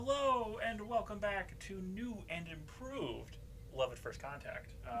welcome back to new and improved Love at First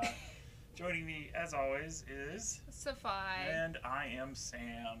Contact. Joining me, as always, is... Safai. And I am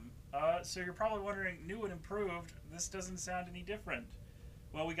Sam. So you're probably wondering, new and improved, this doesn't sound any different.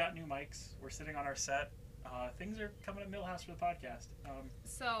 Well, we got new mics. We're sitting on our set. Things are coming to Millhouse for the podcast.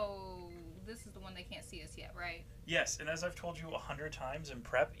 So, this is the one they can't see us yet, right? Yes, and as I've told you 100 times in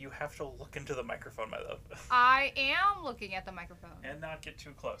prep, you have to look into the microphone, my love. I am looking at the microphone. And not get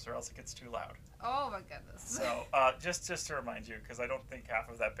too close, or else it gets too loud. Oh my goodness. So, just to remind you, because I don't think half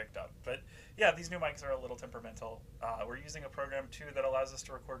of that picked up. But, yeah, these new mics are a little temperamental. We're using a program, too, that allows us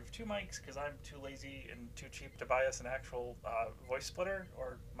to record with two mics, because I'm too lazy and too cheap to buy us an actual voice splitter,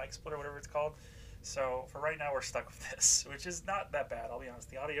 or mic splitter, whatever it's called. So, for right now, we're stuck with this, which is not that bad, I'll be honest.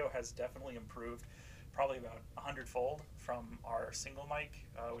 The audio has definitely improved, probably about 100-fold from our single mic,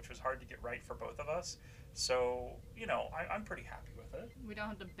 which was hard to get right for both of us. So, you know, I'm pretty happy with it. We don't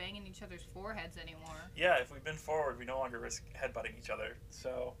have to bang in each other's foreheads anymore. Yeah, if we bend forward, we no longer risk headbutting each other.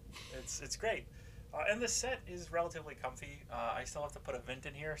 So, it's great. And the set is relatively comfy. I still have to put a vent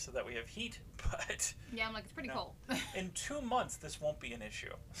in here so that we have heat, but... Yeah, I'm like, it's pretty cold. In 2 months, this won't be an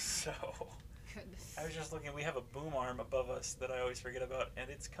issue. So... Goodness. I was just looking, we have a boom arm above us that I always forget about, and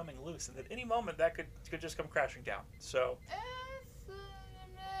it's coming loose, and at any moment that could just come crashing down. So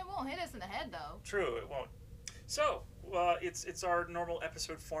It won't hit us in the head, though. true, it won't. So it's our normal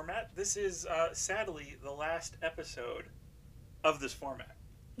episode format. This is sadly the last episode of this format.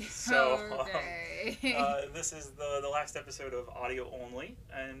 So okay. this is the last episode of audio only,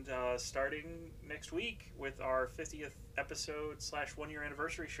 and starting next week with our 50th episode / 1 year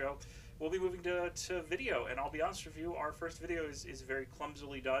anniversary show, we'll be moving to video. And I'll be honest with you, our first video is very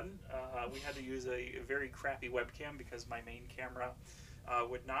clumsily done. We had to use a very crappy webcam because my main camera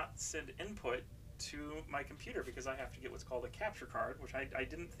would not send input to my computer because I have to get what's called a capture card, which I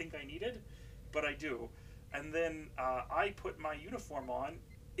didn't think I needed, but I do. And then I put my uniform on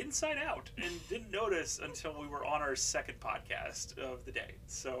inside out and didn't notice until we were on our second podcast of the day.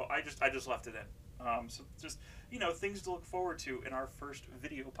 So I just left it in. So just, you know, things to look forward to in our first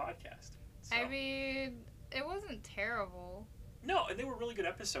video podcast. So. I mean, it wasn't terrible. No, and they were really good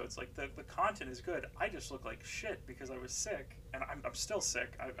episodes. Like, the content is good. I just look like shit because I was sick, and I'm still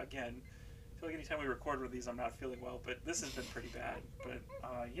sick. Again, I feel like anytime we record one of these, I'm not feeling well, but this has been pretty bad. But,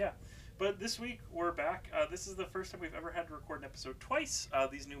 yeah. But this week, we're back. This is the first time we've ever had to record an episode twice.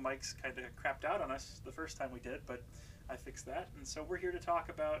 These new mics kind of crapped out on us the first time we did, but I fixed that. And so we're here to talk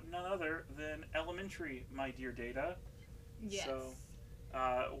about none other than Elementary, my dear Data. Yes. So,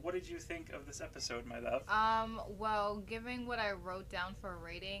 what did you think of this episode, my love? Well, given what I wrote down for a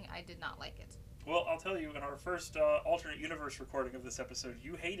rating, I did not like it. Well, I'll tell you, in our first alternate universe recording of this episode,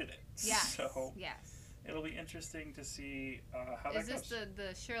 you hated it. Yes. So yes. it'll be interesting to see how that goes. Is this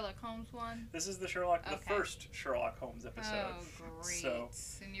the Sherlock Holmes one? This is the Okay. first Sherlock Holmes episode. Oh, great. So,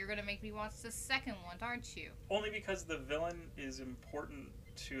 And you're going to make me watch the second one, aren't you? only because the villain is important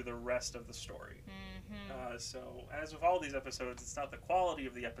to the rest of the story. Mm-hmm. So, as with all these episodes, it's not the quality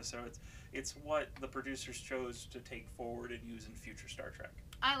of the episodes, it's what the producers chose to take forward and use in future Star Trek.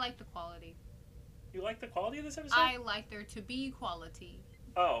 I like the quality. You like the quality of this episode? I like there to be quality.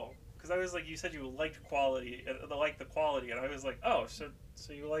 Oh, because I was like, you said you liked quality, like the quality, and I was like, oh, so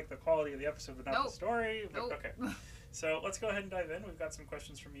you like the quality of the episode, but not Nope. the story? But, Nope. okay. So let's go ahead and dive in. We've got some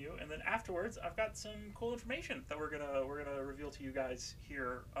questions from you, and then afterwards, I've got some cool information that we're gonna reveal to you guys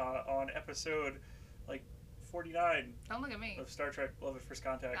here on episode 49 Don't look at me. of Star Trek: Love at First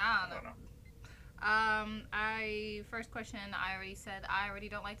Contact. I don't know. First question, I already said I already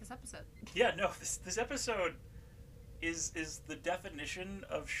don't like this episode. Yeah, no, this episode is the definition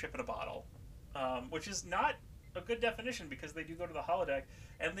of ship in a bottle, which is not a good definition because they do go to the holodeck,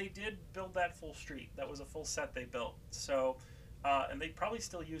 and they did build that full street. That was a full set they built. So, and they probably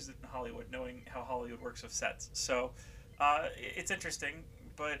still use it in Hollywood, knowing how Hollywood works with sets. So, it's interesting.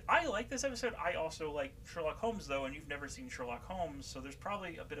 But I like this episode. I also like Sherlock Holmes, though, and you've never seen Sherlock Holmes, so there's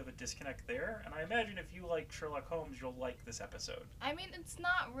probably a bit of a disconnect there. And I imagine if you like Sherlock Holmes, you'll like this episode. I mean, it's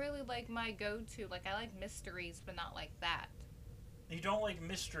not really like my go-to. Like, I like mysteries, but not like that. You don't like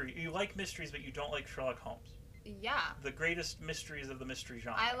mystery. You like mysteries, but you don't like Sherlock Holmes. Yeah. The greatest mysteries of the mystery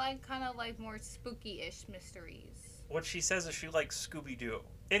genre. I like kind of like more spooky-ish mysteries. What she says is she likes Scooby-Doo.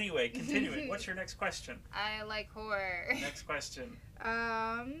 Anyway, continuing. What's your next question? I like horror. Next question.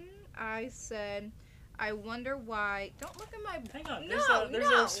 I said, I wonder why. Don't look at my. Hang on. No, There's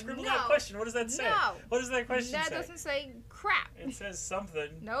no, a scribbled no, out question. What does that say? No. What does that question That say? doesn't say crap. It says something.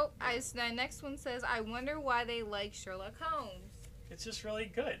 Nope. The next one says, I wonder why they like Sherlock Holmes. It's just really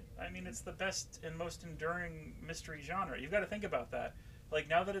good. I mean, it's the best and most enduring mystery genre. You've got to think about that. Like,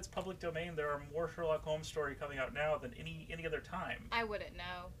 now that it's public domain, there are more Sherlock Holmes story coming out now than any other time. I wouldn't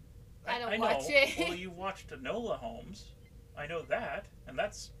know. I don't I watch know. it. Well, you watched Enola Holmes. I know that, and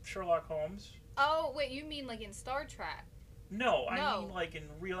that's Sherlock Holmes. Oh, wait, you mean like in Star Trek? No, I No. mean like in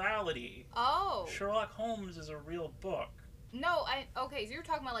reality. Oh. Sherlock Holmes is a real book. No, okay, so you're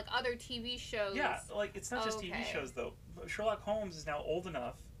talking about like other TV shows. Yeah, like it's not just TV Okay. shows though. Sherlock Holmes is now old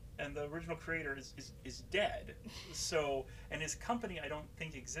enough, and the original creator is dead. So, and his company I don't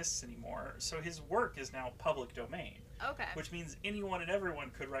think exists anymore. So his work is now public domain, Okay. which means anyone and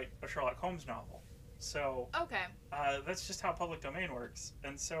everyone could write a Sherlock Holmes novel. So Okay. that's just how public domain works.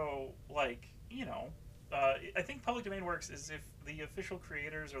 And so, like, you know, I think public domain works is if the official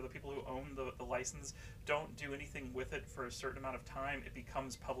creators or the people who own the license don't do anything with it for a certain amount of time, it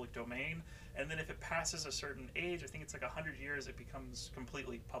becomes public domain. And then if it passes a certain age, I think it's like 100 years, it becomes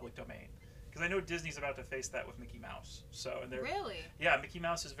completely public domain. Because I know Disney's about to face that with Mickey Mouse. So, and they're Really? yeah, Mickey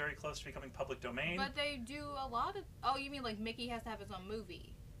Mouse is very close to becoming public domain. But they do a lot of. Oh, you mean like Mickey has to have his own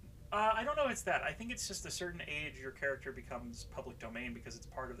movie? I don't know if it's that. I think it's just a certain age your character becomes public domain because it's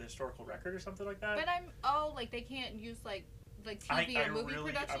part of the historical record or something like that. But like they can't use like TV I or movie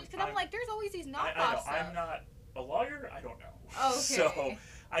really- productions because I'm- I'm like there's always these I knockoff know. stuff. I'm not a lawyer. I don't know. Okay. So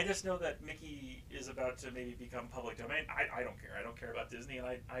I just know that Mickey is about to maybe become public domain. I don't care. I don't care about Disney, and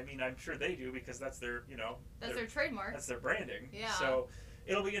I mean I'm sure they do because that's their That's their trademark. that's their branding. Yeah. So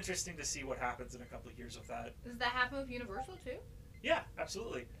it'll be interesting to see what happens in a couple of years with that. Does that happen with Universal too? Yeah,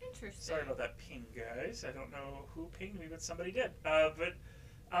 absolutely. Interesting. Sorry about that ping, guys. I don't know who pinged me, but somebody did. But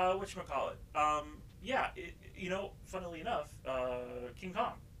whatchamacallit? Funnily enough, King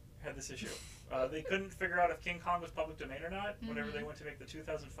Kong had this issue. They couldn't figure out if King Kong was public domain or not whenever they went to make the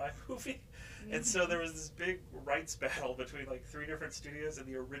 2005 movie. And so there was this big rights battle between like 3 different studios and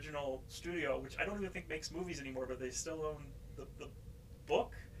the original studio, which I don't even think makes movies anymore, but they still own the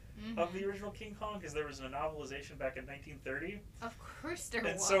book of the original King Kong because there was a novelization back in 1930. Of course there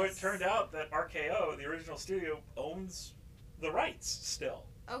was. And so it turned out that RKO, the original studio, owns the rights still.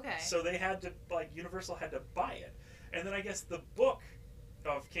 Okay. So they had to, Universal had to buy it. And then I guess the book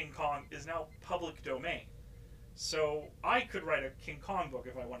of King Kong is now public domain. So I could write a King Kong book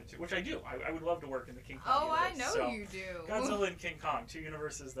if I wanted to, which I do. I would love to work in the King Kong universe. I know So you do. Godzilla and King Kong, 2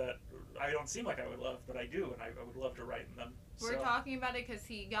 universes that I don't seem like I would love, but I do, and I would love to write in them. We're talking about it because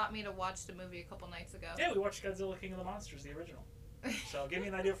he got me to watch the movie a couple nights ago. Yeah, we watched Godzilla King of the Monsters, the original. So give me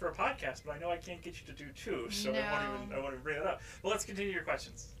an idea for a podcast, but I know I can't get you to do 2, so I won't even bring it up. Well, let's continue your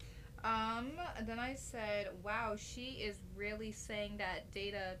questions. Then I said, wow, she is really saying that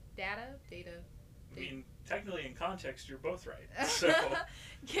data. I mean, technically in context, you're both right. So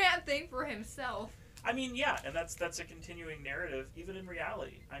Can't think for himself. I mean, yeah, and that's a continuing narrative, even in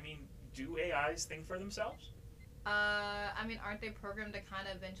reality. I mean, do AIs think for themselves? I mean, aren't they programmed to kind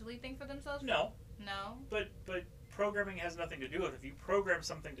of eventually think for themselves? No. No? But programming has nothing to do with it. If you program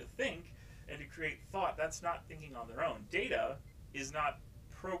something to think and to create thought, that's not thinking on their own. Data is not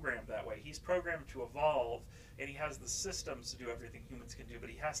programmed that way. He's programmed to evolve, and he has the systems to do everything humans can do, but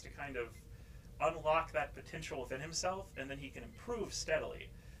he has to kind of unlock that potential within himself, and then he can improve steadily.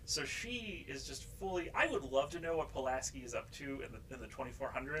 So she is just fully... I would love to know what Pulaski is up to in the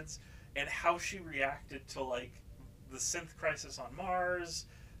 2400s, and how she reacted to, like, the synth crisis on Mars.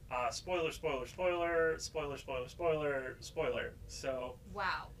 Spoiler. So...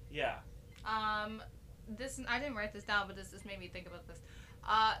 Wow. Yeah. This... I didn't write this down, but this just made me think about this.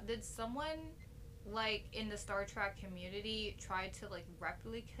 Did someone, like, in the Star Trek community try to, like,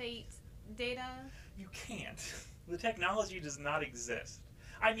 replicate data? You can't. The technology does not exist.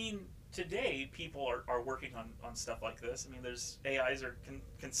 I mean, today people are working on stuff like this. I mean, there's AIs are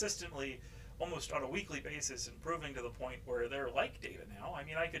consistently, almost on a weekly basis, improving to the point where they're like data now. I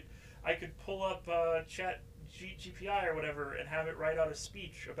mean, I could pull up Chat GPI or whatever and have it write out a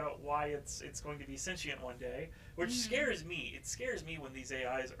speech about why it's going to be sentient one day, which scares me. It scares me when these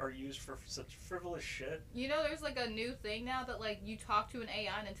AIs are used for such frivolous shit. You know, there's like a new thing now that like you talk to an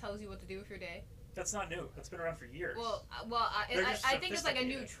AI and it tells you what to do with your day. That's not new. That's been around for years. I think it's like a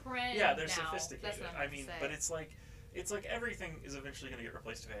new trend. Yeah, they're now. sophisticated. That's what I mean, but it's like everything is eventually going to get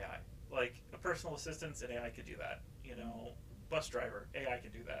replaced with AI. Like a personal assistant, an AI could do that. You know, bus driver, AI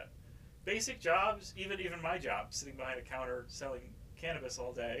can do that. Basic jobs, even my job, sitting behind a counter selling cannabis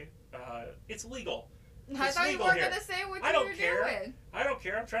all day, it's legal. I It's thought you legal were here. gonna say what I you don't were care. doing. I don't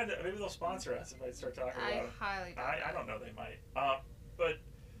care. I'm trying to. Maybe they'll sponsor us if I start talking about it. Highly doubt I don't know. They might. But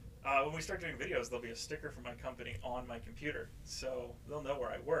when we start doing videos, there'll be a sticker from my company on my computer, so they'll know where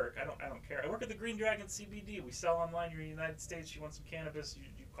I work. I don't care. I work at the Green Dragon CBD. We sell online. You're in the United States. You want some cannabis?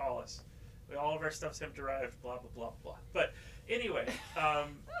 You call us. All of our stuff's hemp derived. Blah blah blah blah. But Anyway,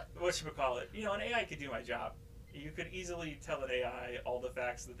 whatchamacallit, an AI could do my job. You could easily tell an AI all the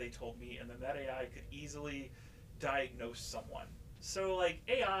facts that they told me, and then that AI could easily diagnose someone. So, like,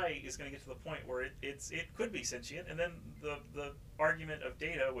 AI is going to get to the point where it could be sentient, and then the argument of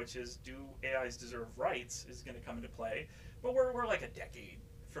data, which is, do AIs deserve rights, is going to come into play. But we're like a decade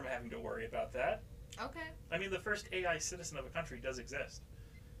from having to worry about that. Okay. I mean, the first AI citizen of a country does exist.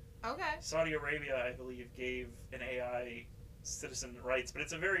 Okay. Saudi Arabia, I believe, gave an AI citizen rights, but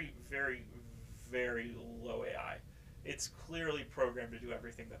it's a very, very, very low AI. It's clearly programmed to do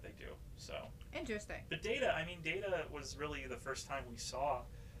everything that they do. So interesting. But data was really the first time we saw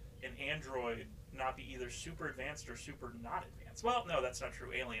an android not be either super advanced or super not advanced. Well, no, that's not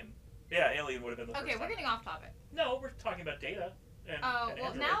true. Alien would have been the first Okay, time. we're getting off topic. No, we're talking about data. And well,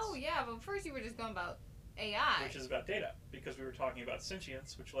 androids, now, yeah, but first you were just going about AI. which is about data, because we were talking about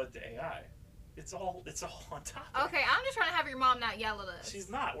sentience, which led to AI. It's all on topic. Okay, I'm just trying to have your mom not yell at us. She's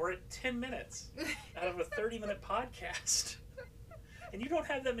not. We're at 10 minutes out of a 30-minute podcast. And you don't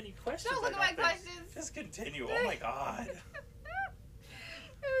have that many questions. Don't look at my questions. Just continue. Oh my god.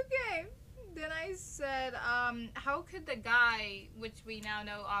 Okay. Then I said, how could the guy, which we now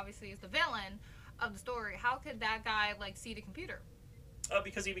know obviously is the villain of the story, how could that guy, like, see the computer?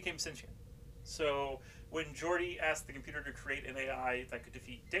 Because he became sentient. So when Geordi asked the computer to create an AI that could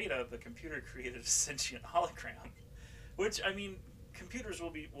defeat Data, the computer created a sentient hologram, which, I mean, computers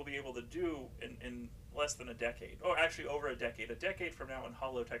will be able to do in less than a decade, or actually over a decade. A decade from now in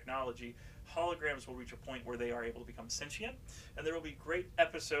holotechnology, holograms will reach a point where they are able to become sentient, and there will be great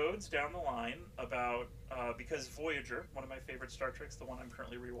episodes down the line about, because Voyager, one of my favorite Star Treks, the one I'm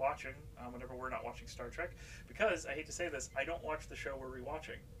currently rewatching whenever we're not watching Star Trek, because, I hate to say this, I don't watch the show we're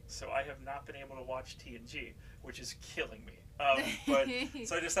rewatching, so I have not been able to watch TNG, which is killing me. But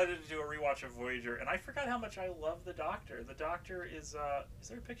so I decided to do a rewatch of Voyager, and I forgot how much I love the Doctor. The Doctor is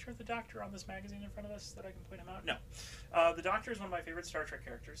there a picture of the Doctor on this magazine in front of us that I can point him out? No. The Doctor is one of my favorite Star Trek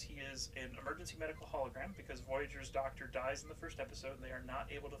characters. He is an emergency medical hologram because Voyager's Doctor dies in the first episode, and they are not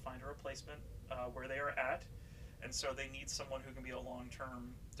able to find a replacement where they are at. And so they need someone who can be a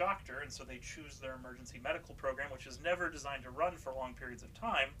long-term doctor, and so they choose their emergency medical program, which is never designed to run for long periods of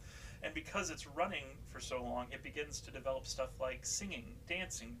time. And because it's running for so long, it begins to develop stuff like singing,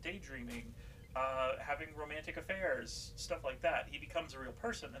 dancing, daydreaming, having romantic affairs, stuff like that. He becomes a real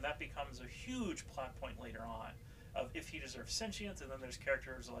person, and that becomes a huge plot point later on of if he deserves sentience. And then there's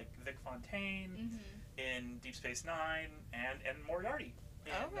characters like Vic Fontaine in Deep Space Nine and Moriarty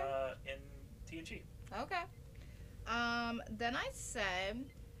in TNG. Okay. Then I said,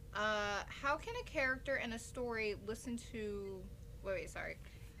 how can a character in a story listen to... Wait, sorry.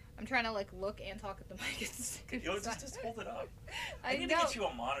 I'm trying to, like, look and talk at the mic. Just hold it up. I need know. to get you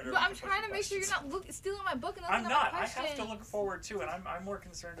a monitor. But I'm trying to make sure you're not stealing my book and looking I'm at not. my I questions. have to look forward, too, and I'm more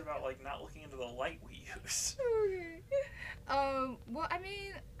concerned about, like, not looking into the light we use. Okay. Well, I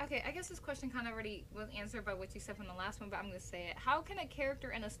mean, okay, I guess this question kind of already was answered by what you said from the last one, but I'm going to say it. How can a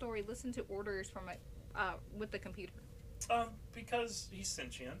character in a story listen to orders from with the computer? Because he's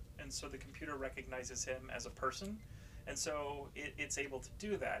sentient, and so the computer recognizes him as a person, and so it's able to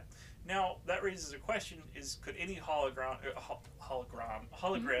do that. Now, that raises a question, could any hologram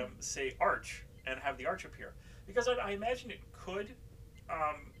say Arch and have the Arch appear? Because I imagine it could,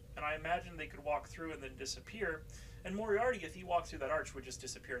 and I imagine they could walk through and then disappear, and Moriarty, if he walked through that Arch, would just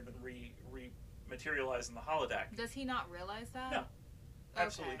disappear and then re-materialize in the holodeck. Does he not realize that? No.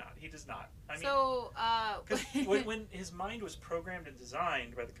 Absolutely not. He does not. I mean, so, because when his mind was programmed and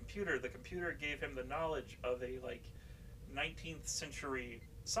designed by the computer gave him the knowledge of a, like, 19th century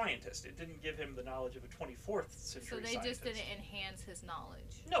scientist. It didn't give him the knowledge of a 24th century scientist. So they just didn't enhance his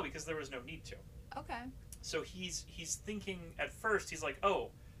knowledge? No, because there was no need to. Okay. So he's thinking, at first, he's like,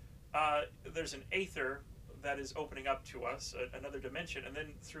 there's an aether that is opening up to us, another dimension, and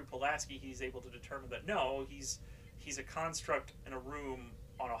then through Pulaski, he's able to determine that, no, he's a construct in a room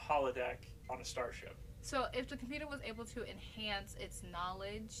on a holodeck on a starship. So if the computer was able to enhance its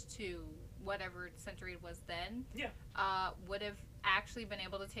knowledge to whatever century it was then, would have actually been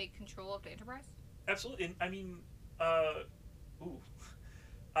able to take control of the Enterprise? Absolutely. I mean,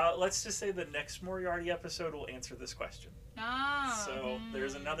 let's just say the next Moriarty episode will answer this question. So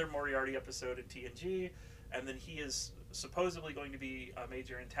there's another Moriarty episode in TNG, and then he is supposedly going to be a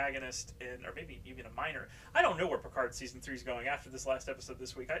major antagonist or maybe even a minor. I don't know where Picard Season 3 is going after this last episode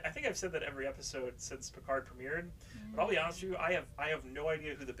this week. I think I've said that every episode since Picard premiered. But I'll be honest with you, I have no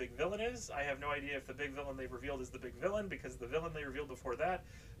idea who the big villain is. I have no idea if the big villain they've revealed is the big villain, because the villain they revealed before that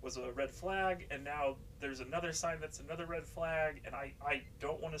was a red flag, and now there's another sign that's another red flag, and I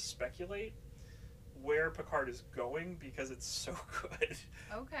don't want to speculate where Picard is going because it's so good.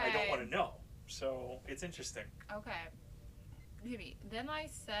 Okay. I don't want to know. So it's interesting. Okay. Beauty. Then I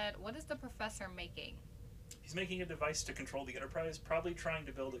said, what is the professor making? He's making a device to control the Enterprise, probably trying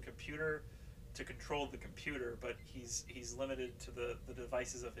to build a computer to control the computer, but he's limited to the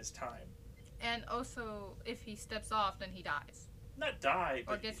devices of his time. And also, if he steps off, then he dies. Not die,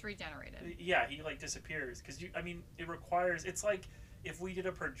 but... Or gets regenerated. Yeah, he, like, disappears. Because, it requires... It's like if we did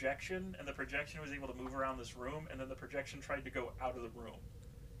a projection, and the projection was able to move around this room, and then the projection tried to go out of the room.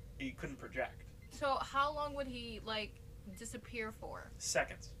 He couldn't project. So, how long would he, like, disappear for?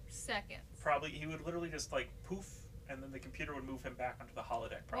 Seconds. Seconds. Probably, he would literally just, like, poof, and then the computer would move him back onto the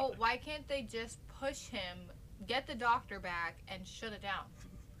holodeck, probably. Well, why can't they just push him, get the doctor back, and shut it down?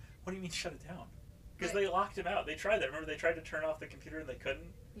 What do you mean shut it down? Because they locked him out. They tried that. Remember, they tried to turn off the computer and they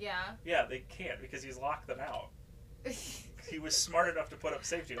couldn't? Yeah. Yeah, they can't because he's locked them out. He was smart enough to put up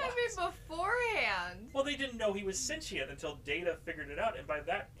safety locks. I mean, beforehand. Well, they didn't know he was sentient until Data figured it out, and by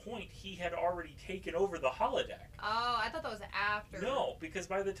that point, he had already taken over the holodeck. Oh, I thought that was after. No, because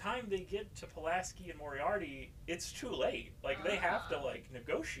by the time they get to Pulaski and Moriarty, it's too late. Like, they have to, like,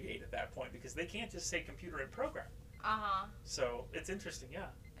 negotiate at that point because they can't just say computer and program. Uh-huh. So, it's interesting, yeah.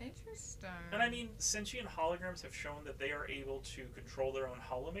 Interesting. And I mean, sentient holograms have shown that they are able to control their own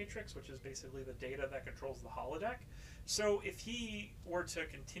holomatrix, which is basically the data that controls the holodeck. So if he were to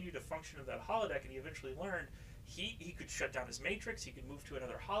continue to function in that holodeck and he eventually learned, he could shut down his matrix, he could move to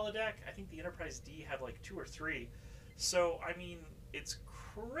another holodeck. I think the Enterprise D had like 2 or 3. So, I mean, it's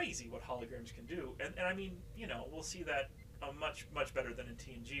crazy what holograms can do. And I mean, we'll see that much, much better than in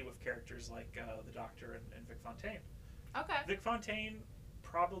TNG with characters like the Doctor and Vic Fontaine. Okay. Vic Fontaine,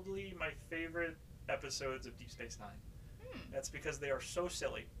 probably my favorite episodes of Deep Space Nine. That's because they are so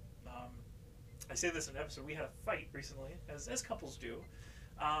silly. I say this in an episode, we had a fight recently, as couples do.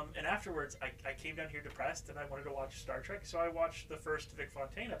 And afterwards, I came down here depressed and I wanted to watch Star Trek, so I watched the first Vic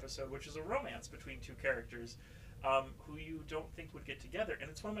Fontaine episode, which is a romance between 2 characters who you don't think would get together. And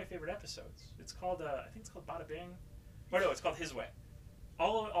it's one of my favorite episodes. It's called, I think it's called Bada Bing. Or no, it's called His Way.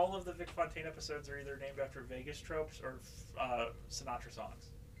 All of the Vic Fontaine episodes are either named after Vegas tropes or Sinatra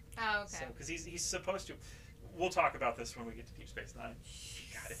songs. Oh, okay. So, because he's supposed to. We'll talk about this when we get to Deep Space Nine.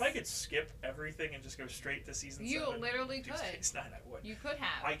 God, if I could skip everything and just go straight to season 7, you literally Deep could. Space Nine, I would. You could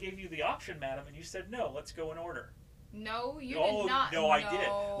have. I gave you the option, madam, and you said no. Let's go in order. No, you did not. No, I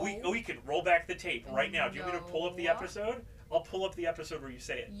did. We can roll back the tape right now. Do you want me to pull up the episode? I'll pull up the episode where you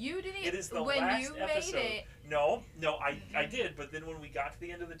say it. You didn't. It is the when last you episode. Made it. No, I did. But then when we got to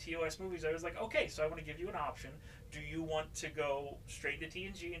the end of the TOS movies, I was like, okay, so I want to give you an option. Do you want to go straight to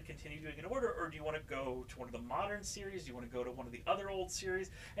TNG and continue doing an order, or do you want to go to one of the modern series? Do you want to go to one of the other old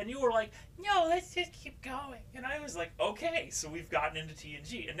series? And you were like, no, let's just keep going. And I was like, okay, so we've gotten into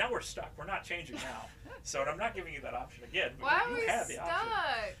TNG, and now we're stuck. We're not changing now. So I'm not giving you that option again. But Why you are we had the stuck?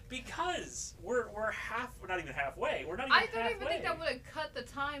 Option. Because we're not even halfway. We're not even halfway. I don't even think that would have cut the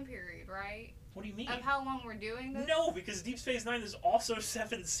time period, right? What do you mean? Of how long we're doing this? No, because Deep Space Nine is also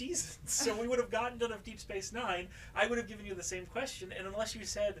 7 seasons. So we would have gotten done of Deep Space Nine. I would have given you the same question, and unless you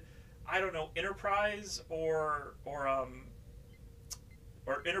said, I don't know, Enterprise or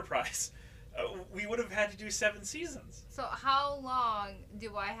Enterprise, we would have had to do 7 seasons. So how long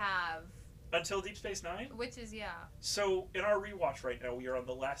do I have? Until Deep Space Nine? Which is, yeah. So in our rewatch right now, we are on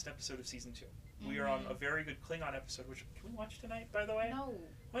the last episode of season 2. We are on a very good Klingon episode, which can we watch tonight, by the way? No.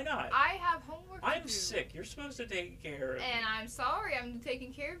 Why not? I have homework to do. I'm sick. You're supposed to take care of me. And I'm sorry. I'm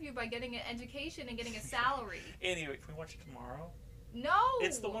taking care of you by getting an education and getting a salary. Anyway, can we watch it tomorrow? No.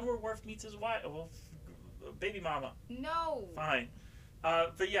 It's the one where Worf meets his wife. Well, baby mama. No. Fine.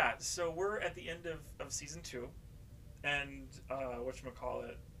 But yeah, so we're at the end of season 2. And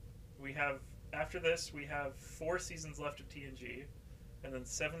whatchamacallit, we have, after this, we have 4 seasons left of TNG. And then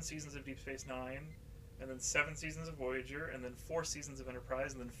 7 seasons of Deep Space Nine, and then 7 seasons of Voyager, and then 4 seasons of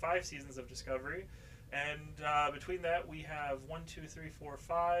Enterprise, and then 5 seasons of Discovery. And between that, we have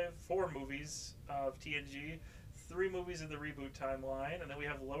 4 movies of TNG, 3 movies in the reboot timeline, and then we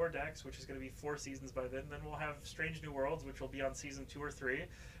have Lower Decks, which is going to be 4 seasons by then. Then we'll have Strange New Worlds, which will be on season 2 or 3.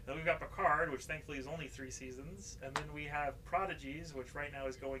 Then we've got Picard, which thankfully is only 3 seasons. And then we have Prodigies, which right now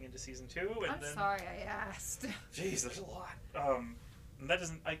is going into season 2. And I'm sorry I asked. Jeez, there's a lot. And that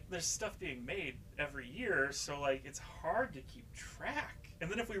doesn't, there's stuff being made every year, so, it's hard to keep track. And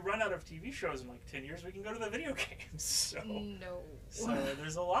then if we run out of TV shows in, 10 years, we can go to the video games, so... No. So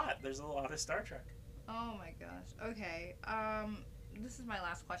there's a lot. There's a lot of Star Trek. Oh, my gosh. Okay. This is my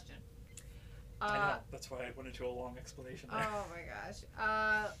last question. I know. That's why I went into a long explanation there. Oh, my gosh.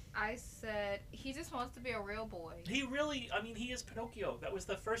 I said, he just wants to be a real boy. He really, he is Pinocchio. That was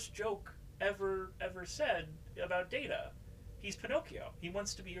the first joke ever said about Data. He's Pinocchio. He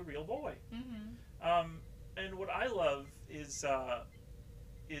wants to be a real boy. Mm-hmm. And what I love is oh,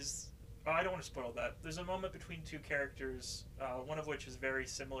 I don't want to spoil that. There's a moment between two characters, one of which is very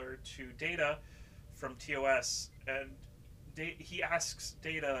similar to Data from TOS, and he asks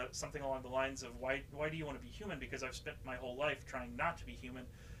Data something along the lines of, why do you want to be human? Because I've spent my whole life trying not to be human.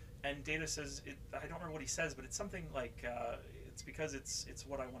 And Data says, I don't remember what he says, but it's something like, it's because it's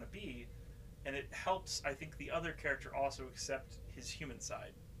what I want to be. And it helps, I think, the other character also accept his human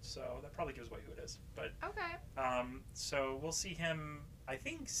side. So that probably gives away who it is. But Okay. so we'll see him, I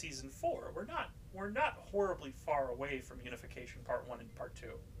think, season 4. We're not horribly far away from Unification Part 1 and Part 2.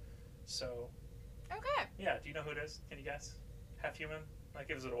 So Okay. yeah, do you know who it is? Can you guess? Half human? That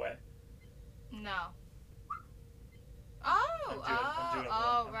gives it away. No. Oh,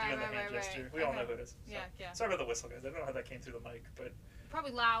 I'm doing the hand right. gesture. We all know who it is. So. Yeah. Sorry about the whistle, guys. I don't know how that came through the mic, but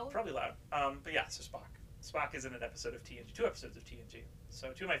Probably loud. probably loud. But yeah, so Spock. Spock is in an episode of TNG, 2 episodes of TNG.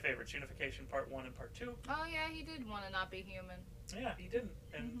 So 2 of my favorites, Unification Part 1 and Part 2. Oh yeah, he did want to not be human. Yeah, he didn't.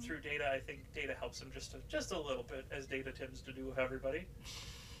 And through Data, I think Data helps him just a little bit, as Data tends to do with everybody.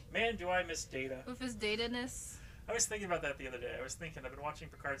 Man, do I miss Data. With his datedness. I was thinking about that the other day. I was thinking, I've been watching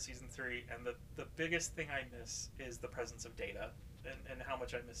Picard Season 3, and the biggest thing I miss is the presence of Data, and how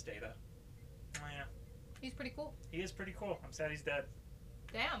much I miss Data. Oh, yeah. He's pretty cool. He is pretty cool. I'm sad he's dead.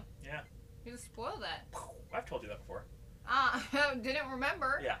 Damn. Yeah. You just spoiled that. I've told you that before. Didn't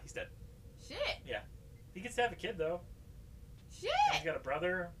remember. Yeah, he's dead. Shit. He gets to have a kid, though. He's Shit. got a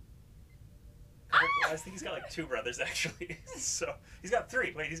brother. I think he's got like 2 brothers, actually. So, he's got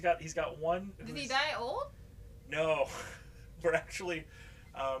 3. Wait, he's got one. Did he die old? No. We're actually,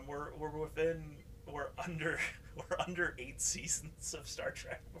 we're under 8 seasons of Star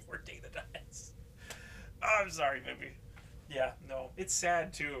Trek before Data dies. Oh, I'm sorry, movie. Yeah, no, it's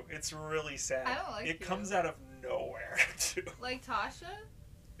sad too. It's really sad. I don't like it. Comes out of nowhere too. Like Tasha?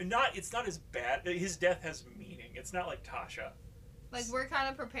 It's not as bad. His death has meaning. It's not like Tasha. Like we're kind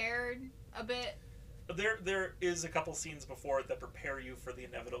of prepared a bit. There is a couple scenes before it that prepare you for the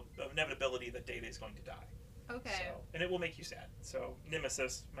inevitability that Data is going to die. Okay. So, and it will make you sad. So,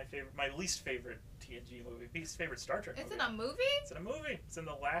 Nemesis, my least favorite TNG movie, least favorite Star Trek movie. It's in a movie? It's in a movie. It's in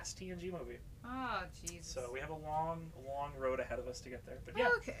the last TNG movie. Oh, Jesus. So we have a long road ahead of us to get there. But yeah,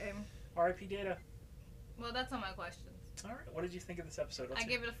 Okay. R.I.P. Data. Well, that's all my questions. All right. What did you think of this episode? I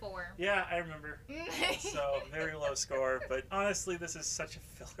gave it a 4. Yeah, I remember. So very low score, but honestly, this is such a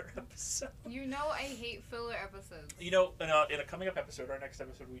filler episode. You know I hate filler episodes. You know, in a coming up episode, our next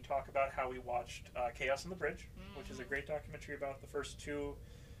episode, we talk about how we watched Chaos on the Bridge, which is a great documentary about the first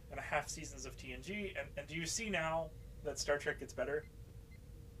 2.5 seasons of TNG. And do you see now that Star Trek gets better?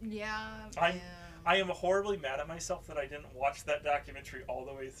 Yeah. I am horribly mad at myself that I didn't watch that documentary all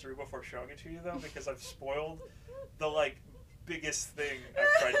the way through before showing it to you, though, because I've spoiled the biggest thing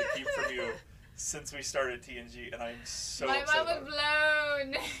I've tried to keep from you since we started TNG, and I'm so my upset mind was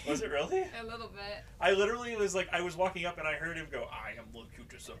blown. Was it really? A little bit. I literally was like, I was walking up and I heard him go, "I am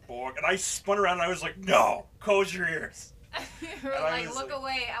Locutus of Borg," and I spun around and I was like, "No, close your ears." You were like, look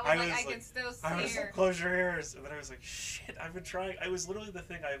away. I was like, I can still see I was like, close your ears. And then I was like, shit, I've been trying. I was literally the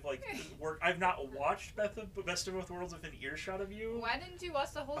thing I've not watched Best of Both Worlds within earshot of you. Why didn't you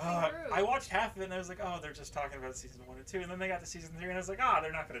watch the whole thing through? I watched half of it and I was like, oh, they're just talking about season 1 and 2. And then they got to season 3 and I was like,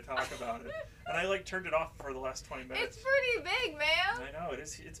 they're not going to talk about it. And I turned it off for the last 20 minutes. It's pretty big, man. I know,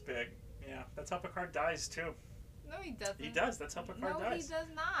 it's big. Yeah, that's how Picard dies too. No, he doesn't. He does. That's how Picard dies. No, he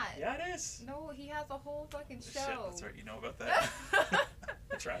does not. Yeah, it is. No, he has a whole fucking show. Shit, that's right. You know about that.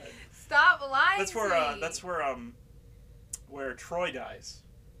 That's right. Stop lying. That's where Troy dies.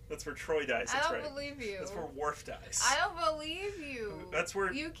 That's where Troy dies. That's I don't believe you. That's where Worf dies. I don't believe you. That's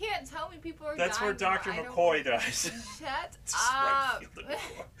where. You can't tell me people are. That's dying where Dr. McCoy dies. Shut up.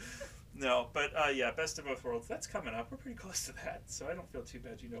 No, but yeah, Best of Both Worlds. That's coming up. We're pretty close to that, so I don't feel too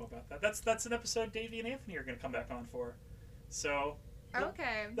bad. You know about that. That's an episode Davey and Anthony are going to come back on for. So.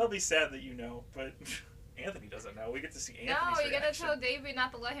 Okay. They'll be sad that you know, but Anthony doesn't know. We get to see Anthony's No, you reaction. gotta tell Davey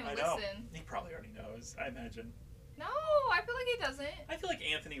not to let him listen. He probably already knows. I imagine. No, I feel like he doesn't. I feel like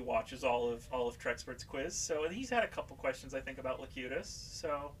Anthony watches all of Trexpert's quiz, so and he's had a couple questions I think about Locutus.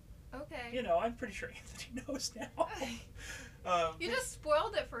 So. Okay. You know, I'm pretty sure Anthony knows now. You just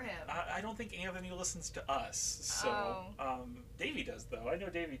spoiled it for him. I don't think Anthony listens to us. So, Davey does, though. I know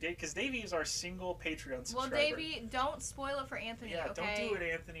Davey. Because Davey is our single Patreon subscriber. Well, Davey, don't spoil it for Anthony, yeah, okay? Don't do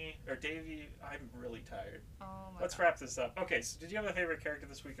it, Anthony. Or Davey, I'm really tired. Oh, my Let's wrap this up. Okay, so did you have a favorite character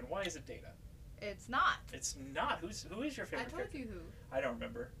this week, and why is it Data? It's not. It's not. Who is your favorite character? I told you who. I don't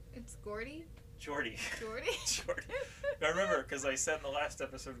remember. It's Gordy. Geordie. Geordie? Geordie. I remember because I said in the last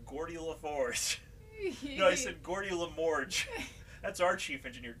episode, Gordy LaForge. No, I said Gordy LaMorge. That's our chief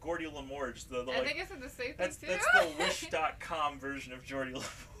engineer, Gordy LaMorge. I think it's in the same thing too. That's the Wish.com version of Geordie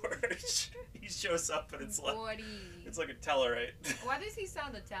LaForge. He shows up and it's Gordy. It's like a Tellarite. Why does he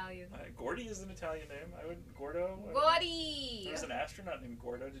sound Italian? Gordy is an Italian name. I wouldn't. Gordo. Gordy. There's an astronaut named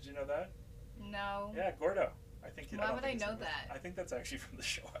Gordo. Did you know that? No. Yeah, Gordo. I think. Why would I know that? I think that's actually from the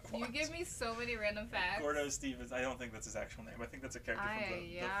show I watched. You give me so many random facts. Gordo Stevens. I don't think that's his actual name. I think that's a character from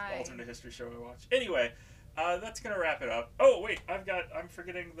the Aye. alternate history show I watched. Anyway, that's gonna wrap it up. Oh wait, I'm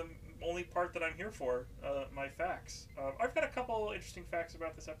forgetting the only part that I'm here for. My facts. I've got a couple interesting facts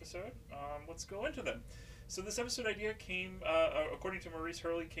about this episode. Let's go into them. So this episode idea came, according to Maurice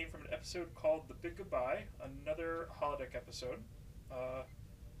Hurley, came from an episode called The Big Goodbye, another holodeck episode.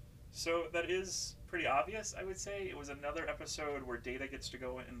 So that is pretty obvious, I would say. It was another episode where Data gets to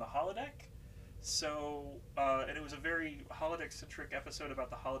go in the holodeck. So, and it was a very holodeck-centric episode about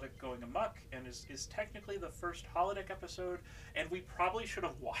the holodeck going amok, and is technically the first holodeck episode, and we probably should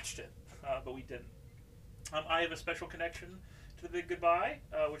have watched it, but we didn't. I have a special connection to The Big Goodbye,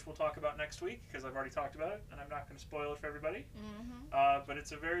 which we'll talk about next week, because I've already talked about it, and I'm not going to spoil it for everybody. Mm-hmm. But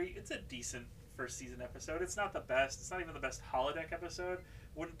it's a decent first season episode. It's not the best. It's not even the best holodeck episode.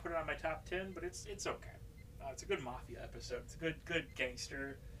 Wouldn't put it on my top 10, but it's okay. It's a good mafia episode. It's a good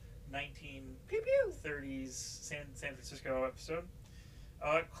gangster 1930s San Francisco episode.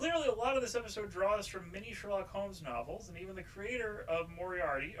 Clearly, a lot of this episode draws from many Sherlock Holmes novels, and even the creation of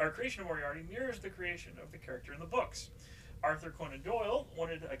Moriarty mirrors the creation of the character in the books. Arthur Conan Doyle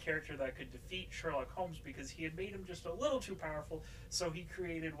wanted a character that could defeat Sherlock Holmes because he had made him just a little too powerful, so he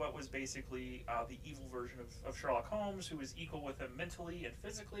created what was basically the evil version of Sherlock Holmes, who was equal with him mentally and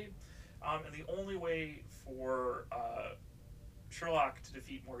physically. And the only way for Sherlock to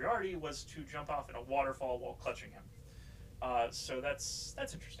defeat Moriarty was to jump off in a waterfall while clutching him. So that's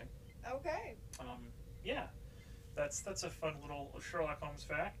interesting. Okay. Yeah, that's a fun little Sherlock Holmes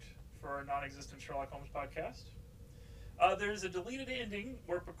fact for our non-existent Sherlock Holmes podcast. There's a deleted ending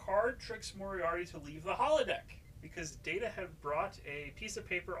where Picard tricks Moriarty to leave the holodeck because Data had brought a piece of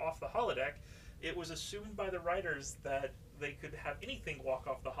paper off the holodeck. It was assumed by the writers that they could have anything walk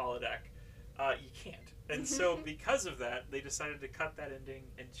off the holodeck. You can't. And so because of that, they decided to cut that ending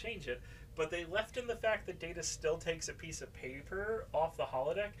and change it. But they left in the fact that Data still takes a piece of paper off the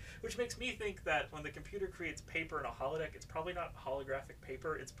holodeck, which makes me think that when the computer creates paper in a holodeck, it's probably not holographic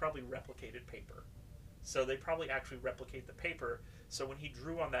paper, it's probably replicated paper. So they probably actually replicate the paper. So when he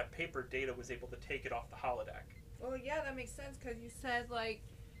drew on that paper, Data was able to take it off the holodeck. Well, yeah, that makes sense because you said like,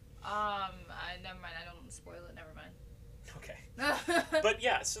 never mind. I don't spoil it. Never mind. Okay. But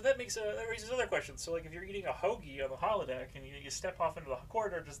yeah, so that raises other questions. So like, if you're eating a hoagie on the holodeck and you step off into the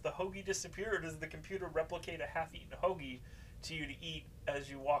corridor, does the hoagie disappear, or does the computer replicate a half-eaten hoagie to you to eat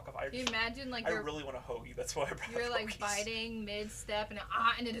as you walk off? Imagine like I really want a hoagie. That's why I brought you're like hoagies. Biting mid-step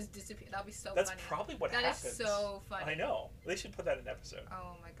and it just disappears. That'd be so That's funny. probably what happens. That is so funny. I know. They should put that in an episode.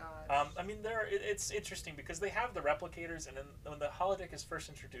 Oh my god. I mean, it's interesting because they have the replicators, and when the holodeck is first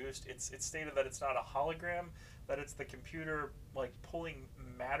introduced, it's stated that it's not a hologram, that it's the computer like pulling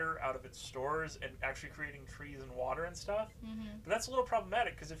matter out of its stores and actually creating trees and water and stuff. Mm-hmm. But that's a little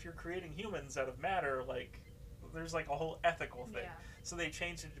problematic because if you're creating humans out of matter, like there's like a whole ethical thing. Yeah. So they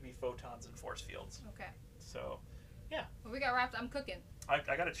changed it to be photons and force fields. Okay. So, yeah. Well, we got wrapped. I'm cooking. I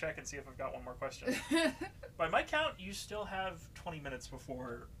got to check and see if I've got one more question. By my count, you still have 20 minutes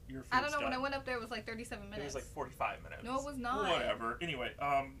before your food's I don't know. done. When I went up there, it was like 37 minutes. It was like 45 minutes. No, it was not. Whatever. Anyway,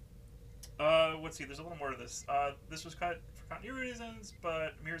 let's see. There's a little more to this. This was cut for continuity reasons,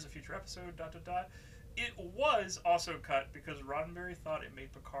 but mirrors a future episode. ... It was also cut because Roddenberry thought it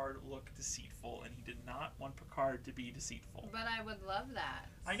made Picard look deceitful, and he did not want Picard to be deceitful. But I would love that.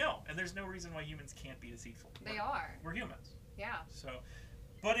 I know, and there's no reason why humans can't be deceitful. They are. We're humans. Yeah. So,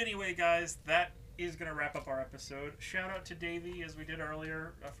 but anyway, guys, that is going to wrap up our episode. Shout out to Davey, as we did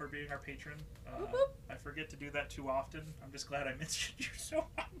earlier, for being our patron. Whoop, whoop. I forget to do that too often. I'm just glad I mentioned you so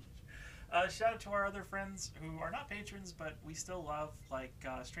much. Shout out to our other friends who are not patrons, but we still love, like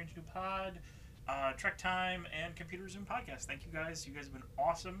Strange New Pod, Trek Time, and Computer Zoom Podcast. Thank you guys. You guys have been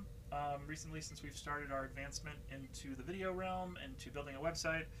awesome recently since we've started our advancement into the video realm and to building a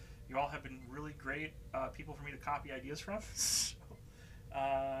website. You all have been really great people for me to copy ideas from. So,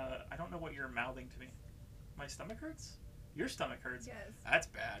 I don't know what you're mouthing to me. My stomach hurts? Your stomach hurts. Yes. That's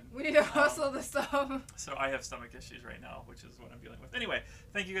bad. We need to hustle this stuff. So I have stomach issues right now, which is what I'm dealing with. Anyway,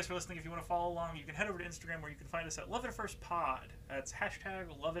 thank you guys for listening. If you want to follow along, you can head over to Instagram where you can find us at Love It First Pod. That's hashtag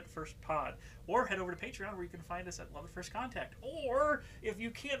Love It First Pod. Or head over to Patreon where you can find us at Love It First Contact. Or if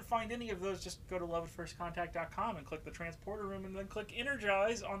you can't find any of those, just go to loveitfirstcontact.com and click the transporter room and then click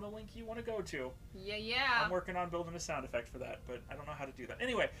Energize on the link you want to go to. Yeah. I'm working on building a sound effect for that, but I don't know how to do that.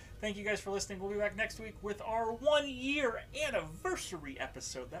 Anyway, thank you guys for listening. We'll be back next week with our 1-year anniversary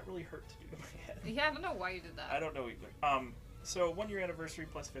episode. That really hurt to do to my head. Yeah, I don't know why you did that. I don't know either. So 1-year anniversary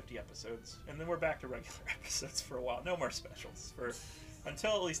plus 50 episodes, and then we're back to regular episodes for a while. No more specials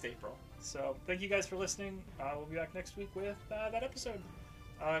until at least April. So thank you guys for listening. We'll be back next week with that episode.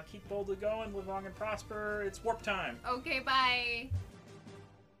 Keep boldly going, live long and prosper. It's warp time. Okay, bye.